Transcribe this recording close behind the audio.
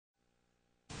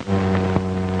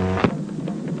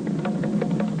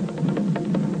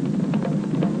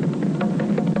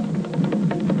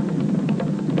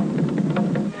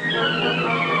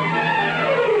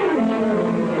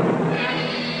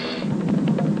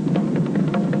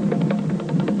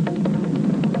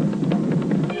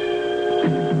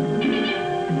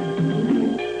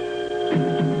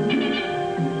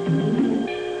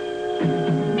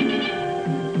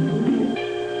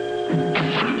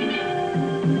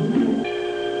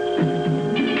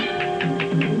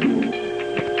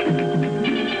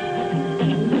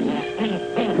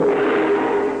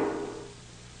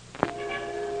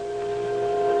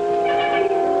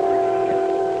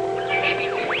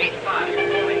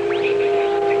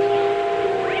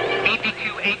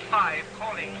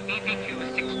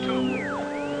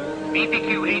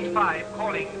VPQ-85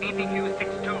 calling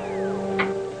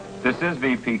VPQ-62. This is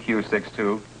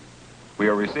VPQ-62. We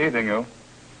are receiving you.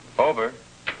 Over.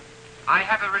 I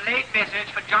have a relayed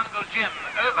message for Jungle Jim.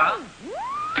 Over.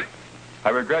 I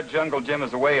regret Jungle Jim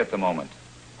is away at the moment,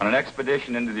 on an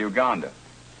expedition into the Uganda.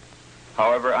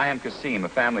 However, I am Kasim, a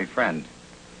family friend,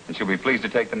 and she'll be pleased to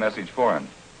take the message for him.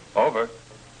 Over.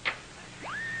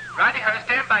 Righty-ho,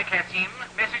 stand by, Kasim.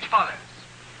 Message follows.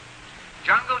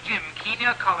 Jungle Jim,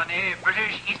 Kenya Colony,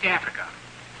 British East Africa.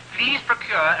 Please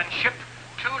procure and ship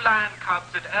 2 lion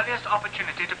cubs at earliest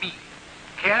opportunity to me.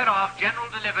 Care of General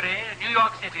Delivery, New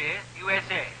York City,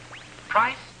 USA.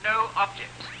 Price, no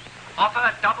object.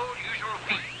 Offer double usual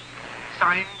fee.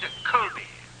 Signed, Colby.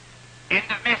 End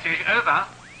of message, over.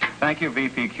 Thank you,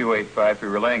 VPQ-85, for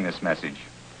relaying this message.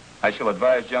 I shall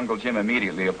advise Jungle Jim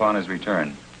immediately upon his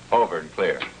return. Over and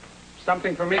clear.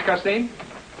 Something for me, Kasim?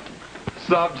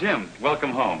 Sob Jim,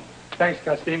 welcome home. Thanks,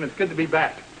 Kasim. It's good to be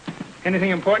back. Anything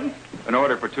important? An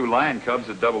order for 2 lion cubs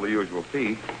at double the usual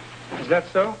fee. Is that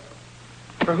so?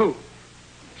 For who?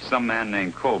 Some man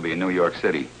named Colby in New York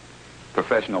City.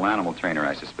 Professional animal trainer,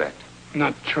 I suspect.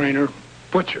 Not trainer,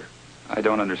 butcher. I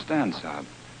don't understand, Sob.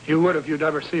 You would if you'd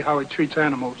ever see how he treats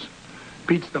animals.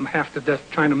 Beats them half to death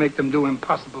trying to make them do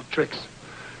impossible tricks.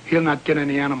 He'll not get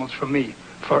any animals from me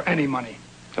for any money.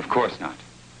 Of course not.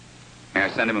 May I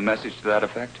send him a message to that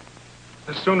effect?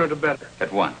 The sooner the better.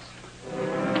 At once.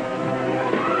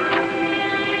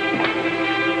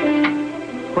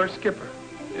 Where's Skipper?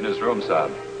 In his room,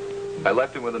 Sob. I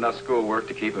left him with enough schoolwork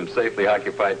to keep him safely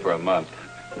occupied for a month.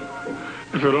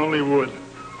 If it only would.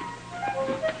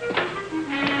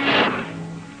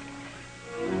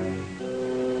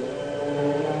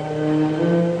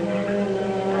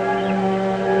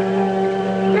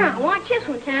 Now, watch this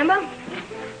one, Tambo.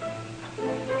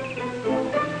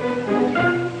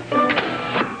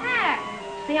 There.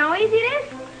 See how easy it is?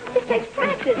 This takes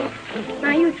practice.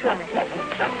 Now you try.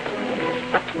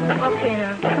 Okay,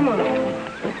 now, come on.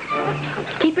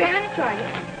 Keep your hand on the target.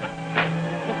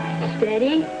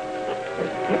 Steady.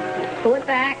 Pull it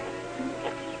back.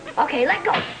 Okay, let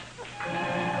go.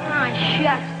 Ah,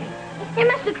 shucks. You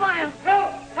missed the fire.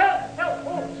 Help! Help! Help!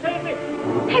 Oh, save me!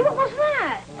 Hey, what was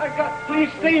that?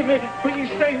 Please save me! Please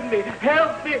save me!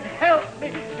 Help me! Help me!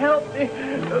 Help me!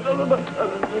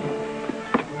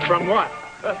 From what?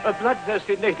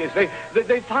 Bloodthirsty natives.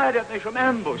 They fired at me from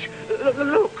ambush.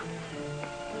 Look!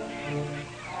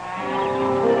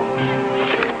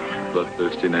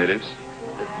 Bloodthirsty natives?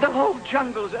 The whole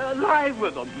jungle's alive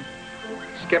with them.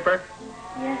 Skipper?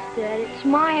 Yes, Dad, it's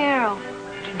my arrow.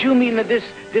 Do you mean that this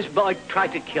boy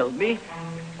tried to kill me?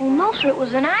 Oh, no, sir, it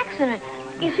was an accident.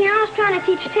 You see, I was trying to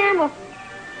teach Tambo.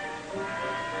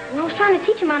 I was trying to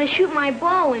teach him how to shoot my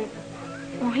bow, and,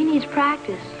 well, he needs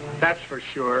practice. That's for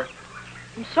sure.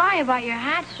 I'm sorry about your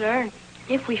hat, sir,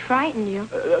 if we frightened you.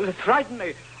 Frightened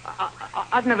me?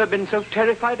 I've never been so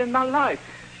terrified in my life.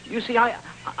 You see,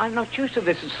 I'm not used to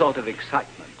this sort of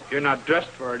excitement. You're not dressed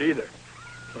for it either.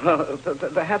 Well,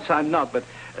 perhaps I'm not, but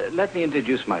let me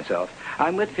introduce myself.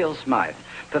 I'm Whitfield Smythe,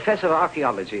 Professor of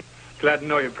Archaeology. Glad to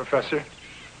know you, Professor.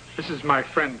 This is my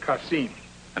friend, Kasim.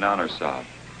 An honor, Sob.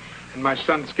 And my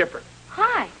son, Skipper.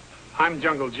 Hi. I'm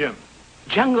Jungle Jim.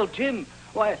 Jungle Jim?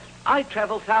 Why, I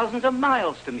traveled thousands of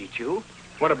miles to meet you.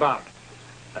 What about?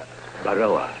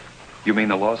 Baroa. You mean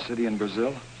the lost city in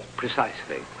Brazil?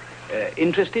 Precisely.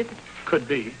 Interested? Could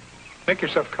be. Make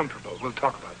yourself comfortable. We'll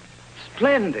talk about it.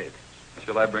 Splendid.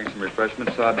 Shall I bring some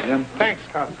refreshments, Sob Jim? Thanks,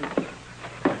 Kasim.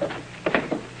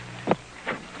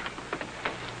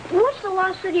 What's the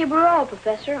lost city of Baroa,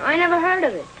 Professor? I never heard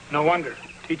of it. No wonder.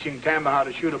 Teaching Tambo how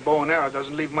to shoot a bow and arrow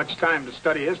doesn't leave much time to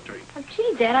study history. Oh,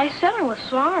 gee, Dad, I said I was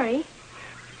sorry.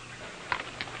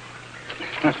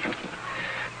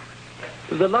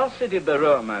 The lost city of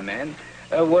Baroa, my man,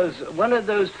 was one of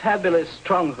those fabulous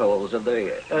strongholds of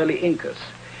the early Incas.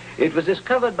 It was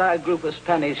discovered by a group of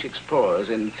Spanish explorers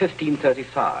in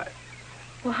 1535.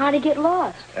 Well, how'd it get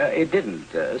lost? It didn't.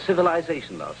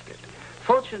 Civilization lost it.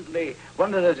 Fortunately,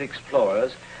 one of those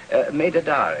explorers made a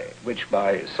diary, which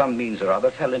by some means or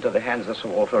other fell into the hands of Sir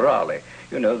Walter Raleigh,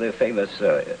 you know, the famous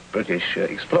British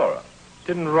explorer.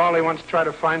 Didn't Raleigh once try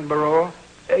to find Baroa?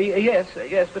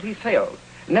 Yes, but he failed.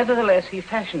 Nevertheless, he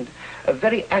fashioned a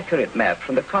very accurate map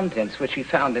from the contents which he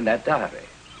found in that diary.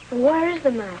 Where is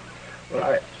the map?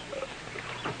 Well,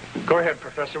 Go ahead,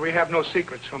 Professor. We have no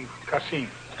secrets from Kasim.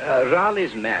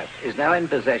 Raleigh's map is now in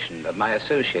possession of my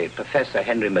associate, Professor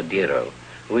Henry Madeiro,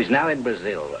 who is now in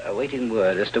Brazil, awaiting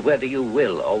word as to whether you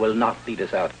will or will not lead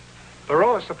us out.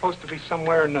 Baroa is supposed to be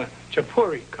somewhere in the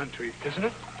Chapuri country, isn't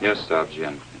it? Yes, Sob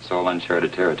Jim. It's all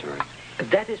uncharted territory.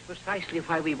 That is precisely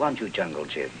why we want you, Jungle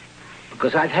Jim.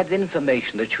 Because I've had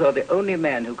information that you're the only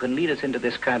man who can lead us into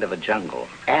this kind of a jungle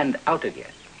and out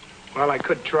again. Well, I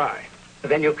could try.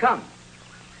 Then you come.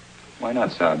 Why not,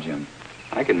 Saab, Jim?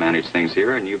 I can manage things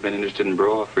here, and you've been interested in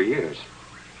Broa for years.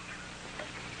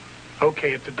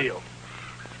 Okay, it's a deal.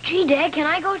 Gee, Dad, can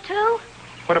I go too?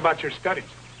 What about your studies?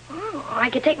 Oh, I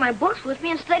could take my books with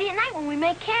me and study at night when we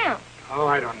make camp. Oh,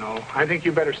 I don't know. I think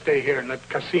you better stay here and let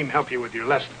Kasim help you with your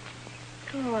lessons.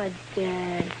 Oh,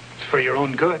 Dad. It's for your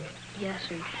own good. Yes,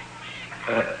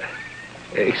 sir.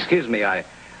 Excuse me, I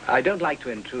don't like to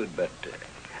intrude, but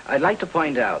I'd like to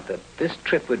point out that this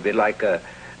trip would be like a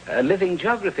living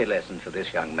geography lesson for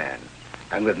this young man.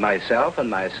 And with myself and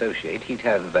my associate, he'd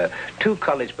have 2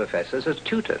 college professors as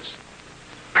tutors.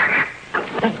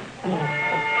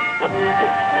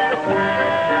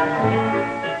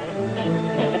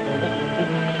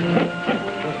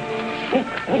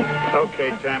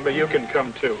 Okay, Tamba, you can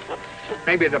come too.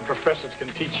 Maybe the professors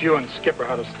can teach you and Skipper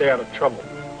how to stay out of trouble.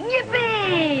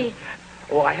 Yippee!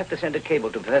 Oh, I have to send a cable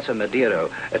to Professor Madero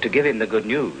to give him the good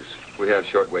news. We have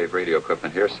shortwave radio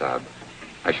equipment here, Saab.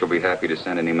 I shall be happy to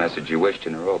send any message you wish to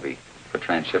Nairobi for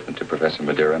transshipment to Professor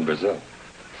Madeira in Brazil.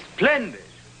 Splendid!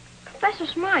 Professor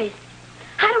Smythe,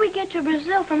 how do we get to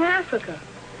Brazil from Africa?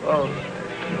 Well,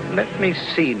 let me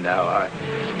see now.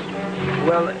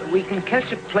 Well, we can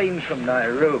catch a plane from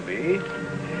Nairobi.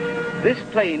 This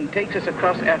plane takes us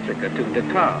across Africa to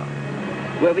Dakar,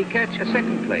 where we catch a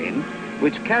second plane,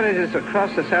 which carries us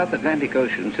across the South Atlantic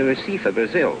Ocean to Recife,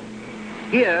 Brazil.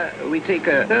 Here, we take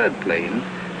a third plane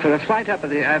for a flight up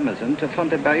the Amazon to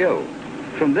Fontebayo.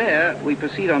 From there, we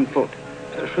proceed on foot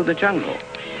through the jungle.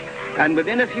 And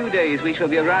within a few days, we shall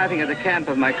be arriving at the camp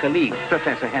of my colleague,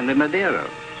 Professor Henry Madero.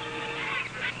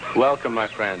 Welcome, my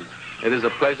friend. It is a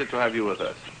pleasure to have you with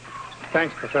us.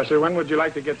 Thanks, Professor. When would you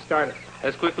like to get started?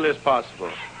 As quickly as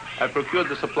possible. I procured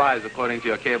the supplies according to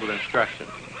your cable instructions.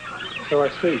 So I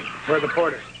see. Where are the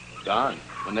porters? Gone.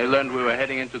 When they learned we were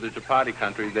heading into the Chapati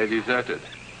country, they deserted.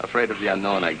 Afraid of the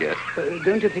unknown, I guess.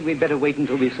 Don't you think we'd better wait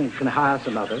until we can hire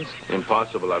some others?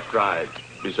 Impossible, I've tried.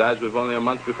 Besides, we've only a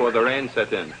month before the rain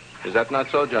set in. Is that not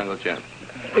so, Jungle Jim?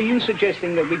 Are you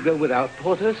suggesting that we go without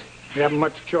porters? We haven't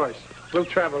much choice. We'll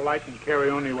travel light and carry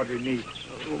only what we need.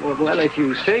 Well, if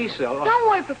you say so. Don't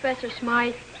worry, Professor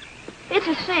Smythe. It's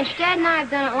a cinch. Dad and I have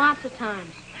done it lots of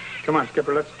times. Come on,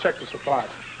 Skipper, let's check the supplies.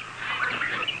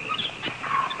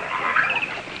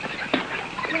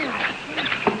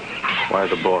 Why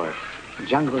the boy?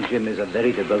 Jungle Jim is a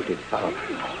very devoted fellow.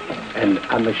 And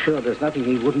I'm sure there's nothing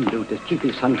he wouldn't do to keep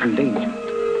his son from danger.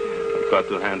 I've got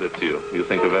to hand it to you. You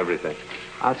think of everything.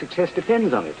 Our success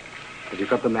depends on it. Have you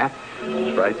got the map?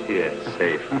 It's right here,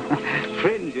 safe.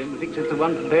 Friend Jim thinks it's the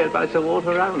one prepared by Sir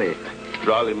Walter Raleigh.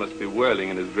 Raleigh must be whirling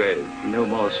in his grave. No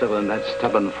more so than that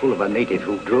stubborn fool of a native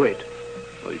who drew it.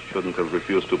 Well, he shouldn't have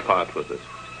refused to part with it.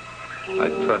 I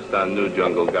trust our new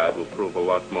jungle guide will prove a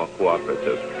lot more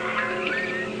cooperative.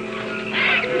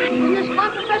 Isn't this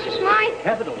fun, Professor Smythe?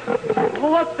 Capital.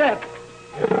 Oh, what's that?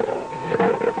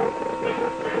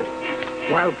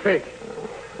 Wild pig.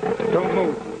 Don't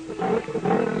move.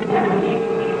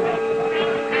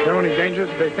 Their only danger is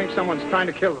they think someone's trying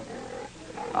to kill them.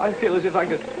 I feel as if I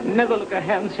could never look a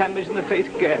ham sandwich in the face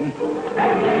again.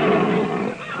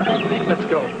 Let's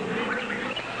go.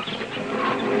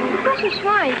 Professor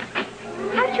Smythe,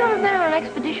 haven't you ever been on an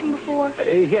expedition before?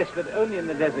 Yes, but only in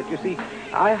the desert. You see,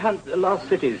 I hunt lost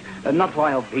cities, not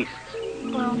wild beasts.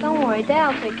 Well, don't worry.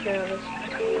 Dad will take care of us.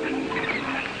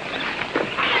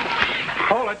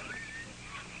 Hold it.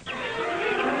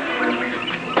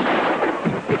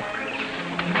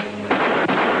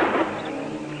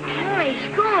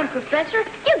 Nice going, Professor.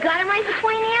 You got him right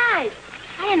between the eyes.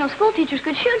 I didn't know school teachers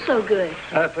could shoot so good.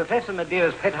 Professor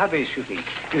Madeira's pet hobby is shooting.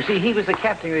 You see, he was the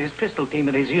captain of his pistol team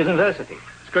at his university.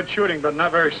 It's good shooting, but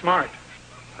not very smart.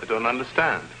 I don't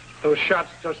understand. Those shots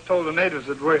just told the natives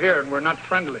that we're here and we're not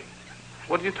friendly.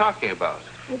 What are you talking about?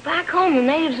 Well, back home, the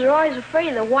natives are always afraid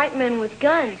of the white men with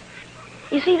guns.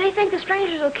 You see, they think the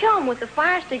strangers will kill them with the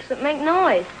fire sticks that make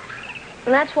noise.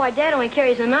 And that's why Dad only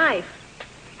carries a knife.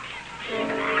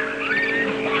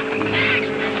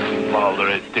 All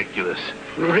ridiculous.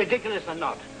 Ridiculous or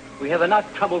not, we have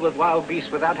enough trouble with wild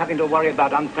beasts without having to worry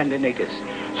about unfriendly natives.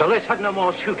 So let's have no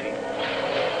more shooting.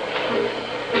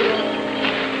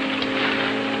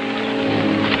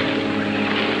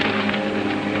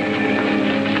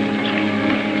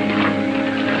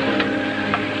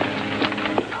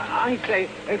 I say,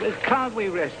 can't we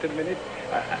rest a minute?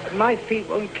 My feet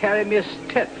won't carry me a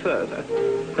step further.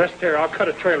 Rest here. I'll cut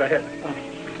a trail ahead.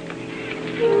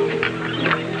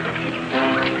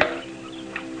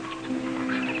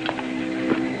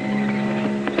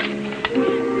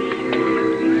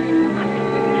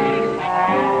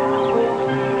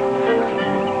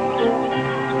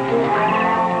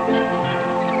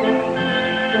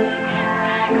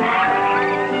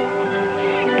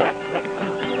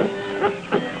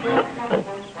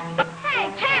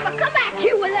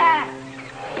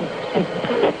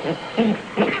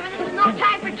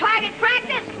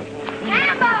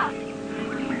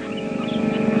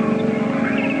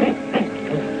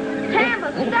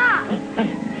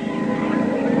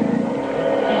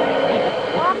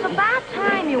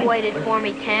 waited for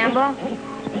me, Tambo.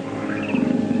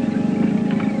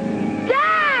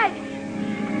 Dad!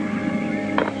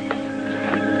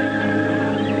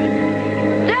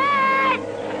 Dad!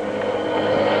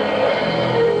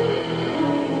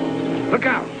 Look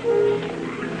out.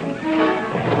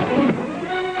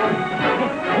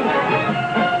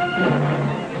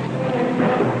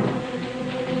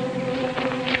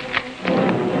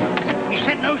 He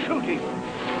said no shooting.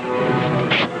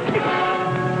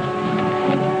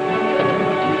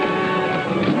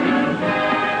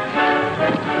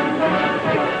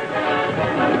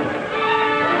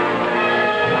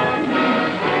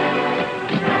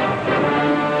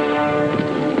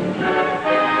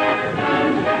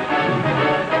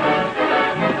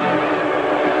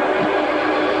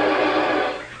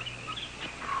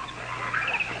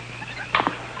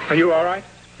 Are you all right?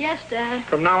 Yes, Dad.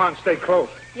 From now on, stay close.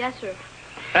 Yes, sir.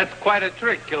 That's quite a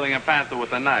trick, killing a panther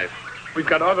with a knife. We've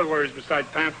got other worries besides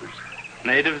panthers.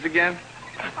 Natives again?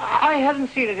 I haven't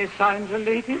seen any signs of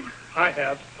natives. I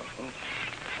have.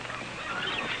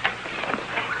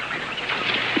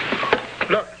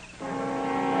 Look.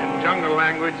 In jungle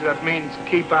language, that means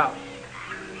keep out.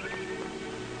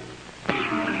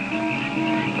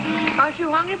 Aren't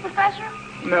you hungry, Professor?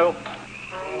 No.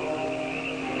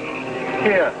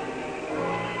 Here.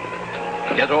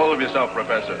 Get hold of yourself,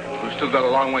 Professor. We've still got a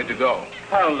long way to go.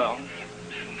 How long?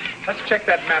 Let's check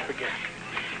that map again.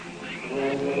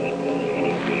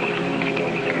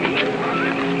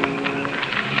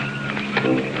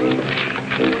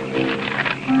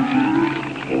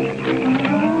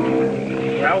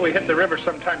 Well, we hit the river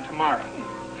sometime tomorrow.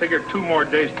 Figure 2 more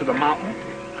days to the mountain,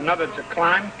 another to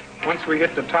climb. Once we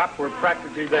hit the top, we're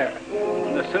practically there.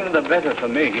 The sooner the better for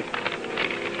me.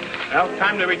 Well,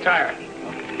 time to retire.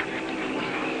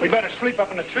 We better sleep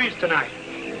up in the trees tonight.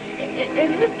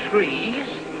 In the trees?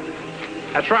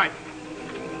 That's right.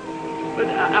 But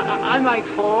I might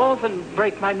fall off and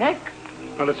break my neck.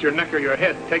 Well, it's your neck or your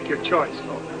head. Take your choice.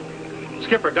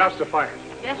 Skipper, douse the fires.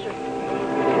 Yes, sir.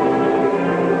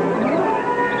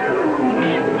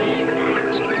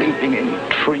 Sleeping in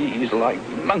trees like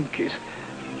monkeys.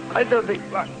 I don't think...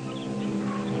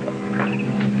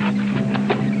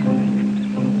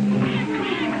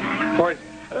 Boys,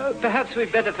 perhaps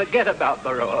we'd better forget about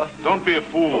Baroa. Don't be a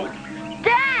fool.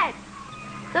 Dad!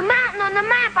 The mountain on the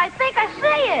map. I think I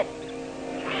see it.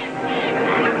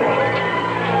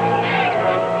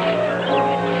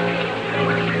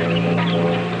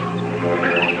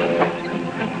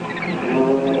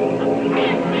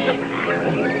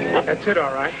 that's it,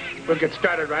 all right. We'll get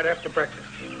started right after breakfast.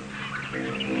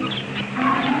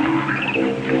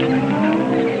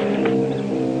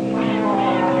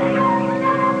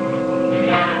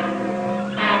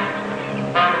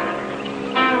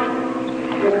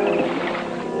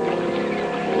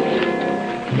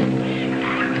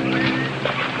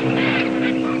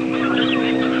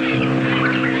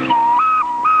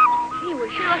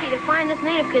 Find this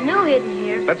native canoe hidden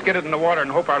here. Let's get it in the water and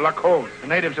hope our luck holds. The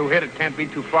natives who hit it can't be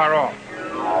too far off.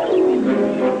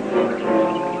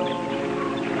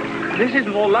 This is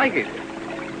more like it.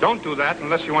 Don't do that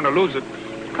unless you want to lose it.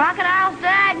 Crocodiles,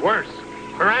 Dad? Worse,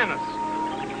 piranhas.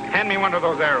 Hand me one of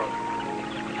those arrows.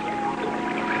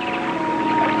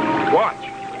 Watch.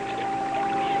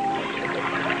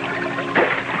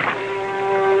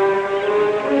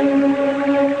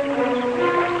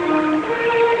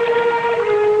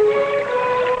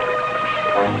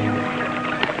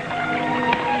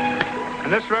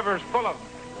 And this river is full of them.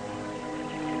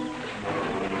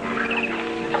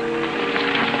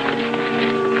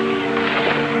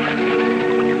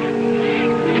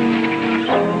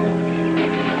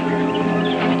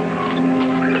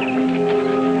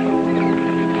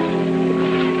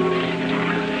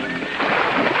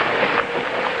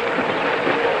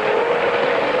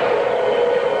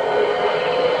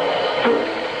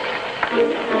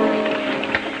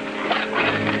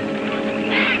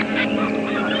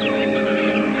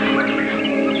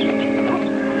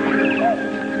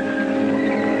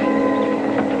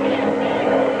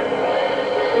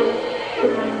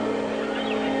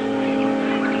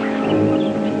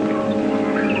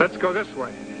 Let's go this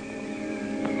way.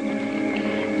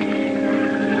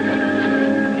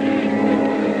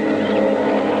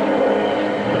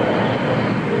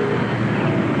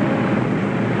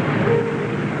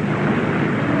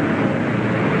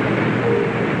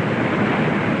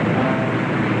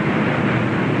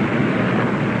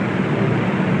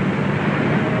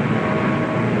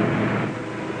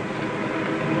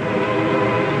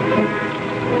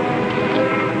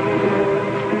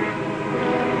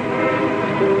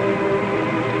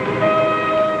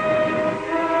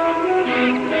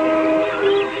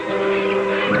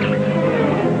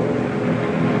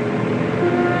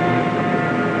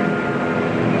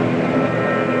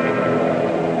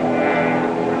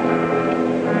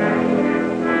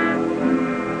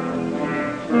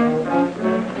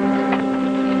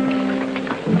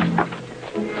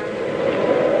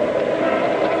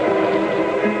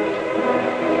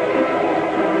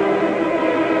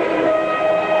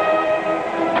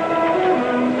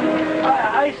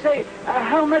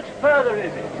 How much further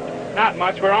is it? Not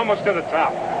much. We're almost to the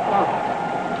top. Oh.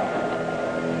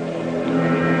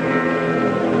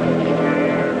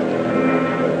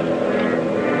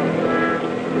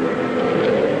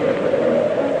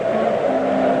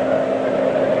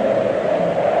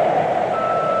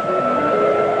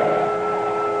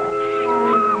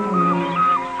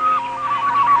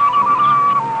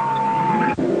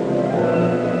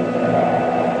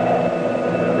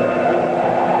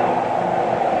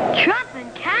 Trumping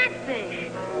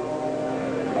catfish.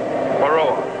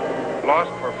 Varroa.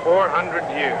 Lost for 400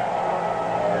 years.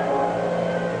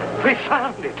 We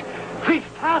found it. We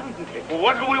found it. Well,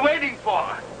 what are we waiting for?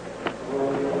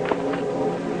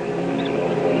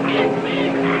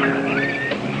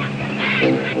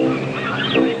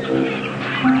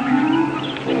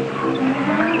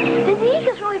 Did the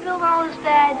Incas really build all this,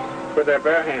 Dad? With their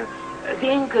bare hands. The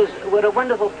Incas were a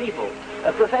wonderful people.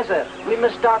 Professor, we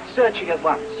must start searching at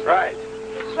once. Right.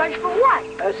 Search for what?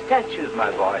 Statues,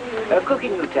 my boy.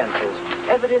 Cooking utensils.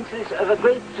 Evidences of a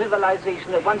great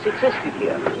civilization that once existed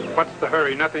here. What's the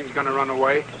hurry? Nothing's going to run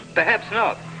away. Perhaps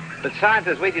not. But science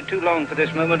has waited too long for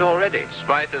this moment already.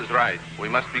 Sprite is right. We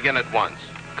must begin at once.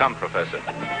 Come, Professor.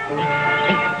 Hey,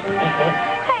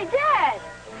 Dad!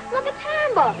 Look at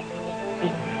Tambo.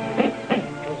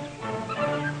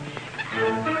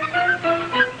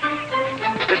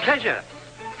 The treasure.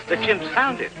 The chimps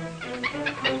found it.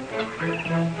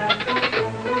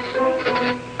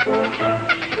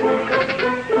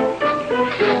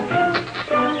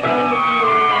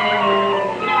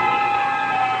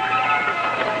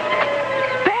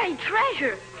 Buried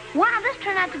treasure. Wow, this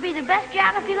turned out to be the best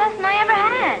geography lesson I ever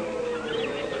had.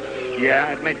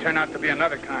 Yeah, it may turn out to be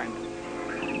another kind.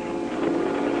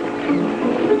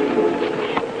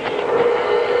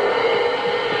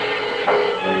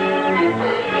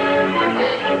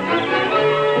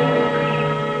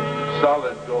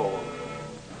 Solid gold.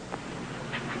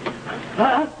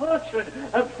 A fortune!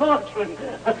 A fortune!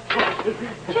 A fortune!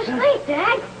 Just think,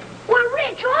 Dad. We're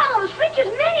rich, all of us, rich as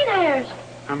millionaires.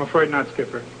 I'm afraid not,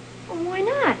 Skipper. Well, why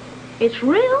not? It's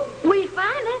real. We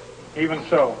found it. Even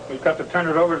so, we've got to turn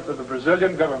it over to the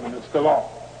Brazilian government. It's the law.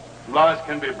 Laws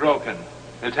can be broken.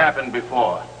 It's happened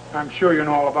before. I'm sure you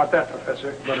know all about that,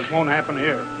 Professor, but it won't happen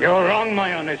here. You're wrong,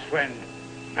 my honest friend.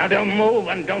 Now don't move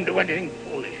and don't do anything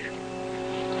foolish.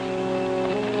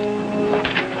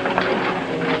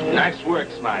 Nice work,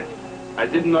 Smite. I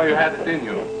didn't know you had it in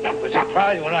you. Not for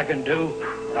surprise what I can do.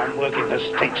 I'm working for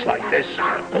stakes like this.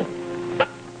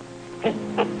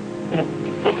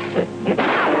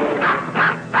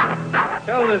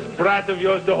 Tell this brat of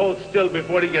yours to hold still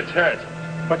before he gets hurt.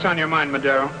 What's on your mind,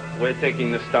 Madero? We're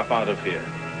taking the stuff out of here.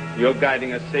 You're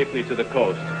guiding us safely to the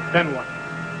coast. Then what?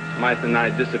 Smite and I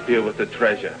disappear with the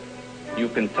treasure. You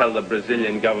can tell the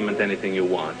Brazilian government anything you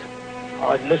want.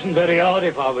 I'd listen very hard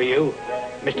if I were you.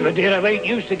 Mr. Madeira ain't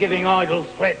used to giving idle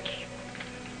threats.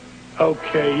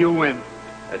 Okay, you win.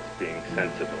 That's being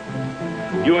sensible.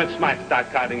 You and Smite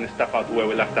start carting the stuff out to where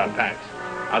we left our packs.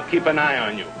 I'll keep an eye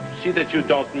on you. See that you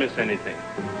don't miss anything.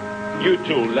 You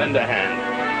two, lend a hand.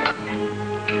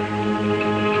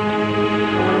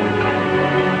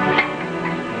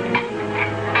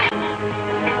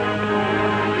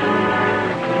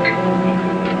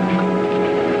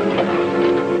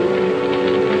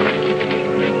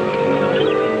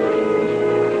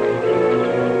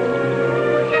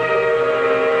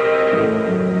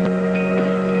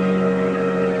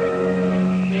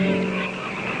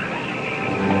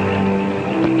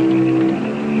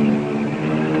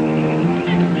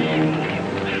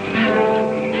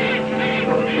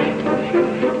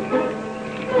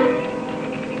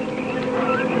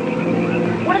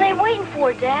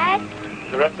 Dad?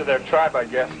 The rest of their tribe, I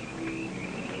guess.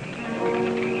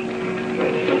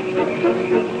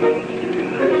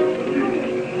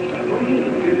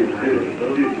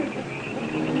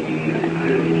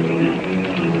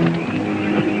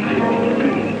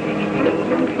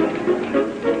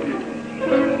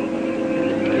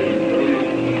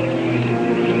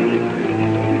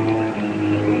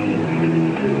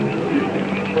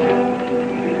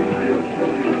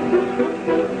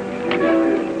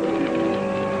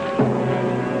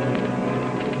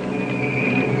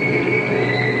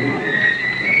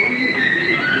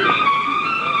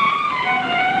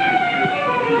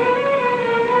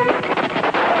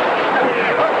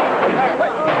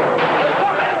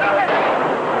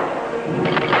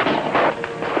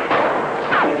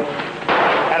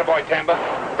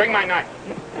 Bring my knife.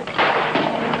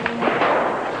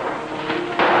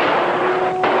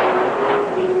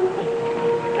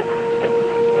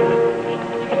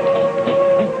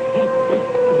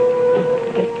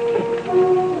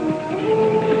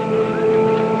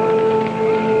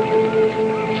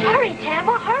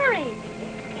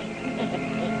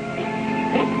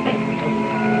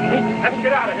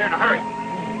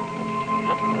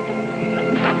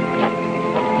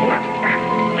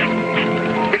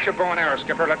 there,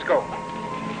 Skipper. Let's go.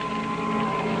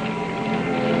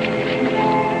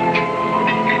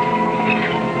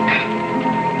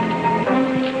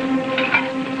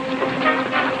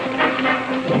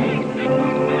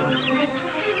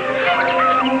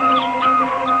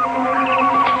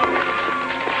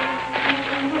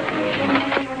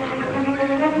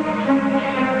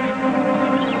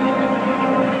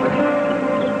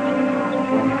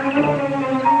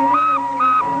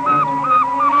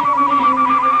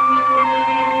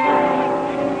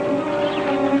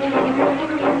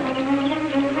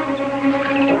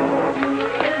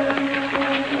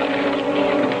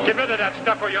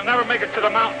 Or you'll never make it to the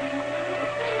mountain.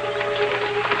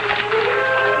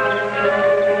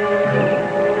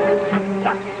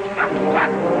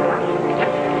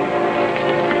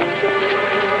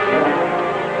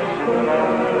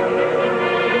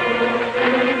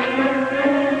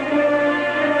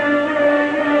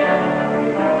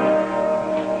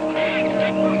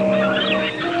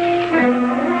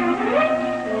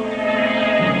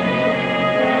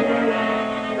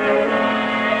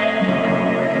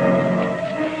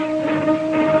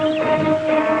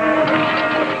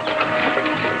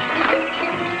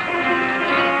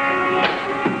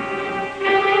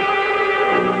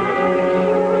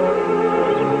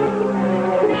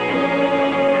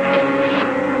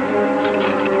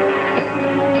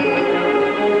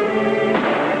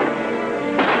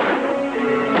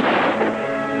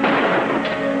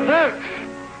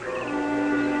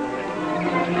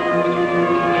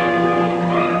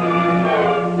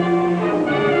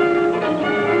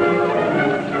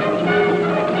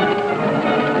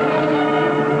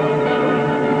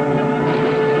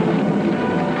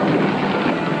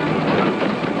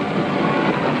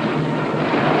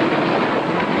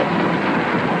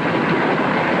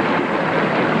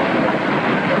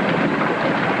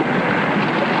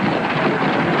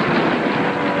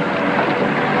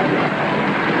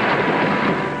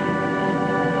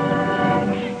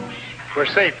 We're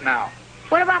safe now.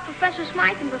 What about Professor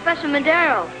Smythe and Professor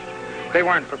Madero? They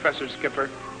weren't professors,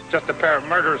 Skipper. Just a pair of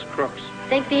murderous crooks.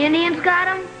 Think the Indians got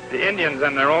them? The Indians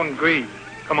and their own greed.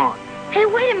 Come on. Hey,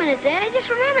 wait a minute, Dad. I just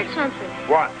remembered something.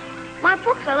 What? My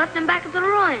books. I left them back at the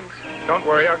ruins. Don't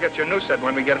worry. I'll get you a new set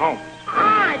when we get home.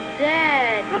 Ah,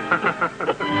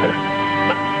 Dad.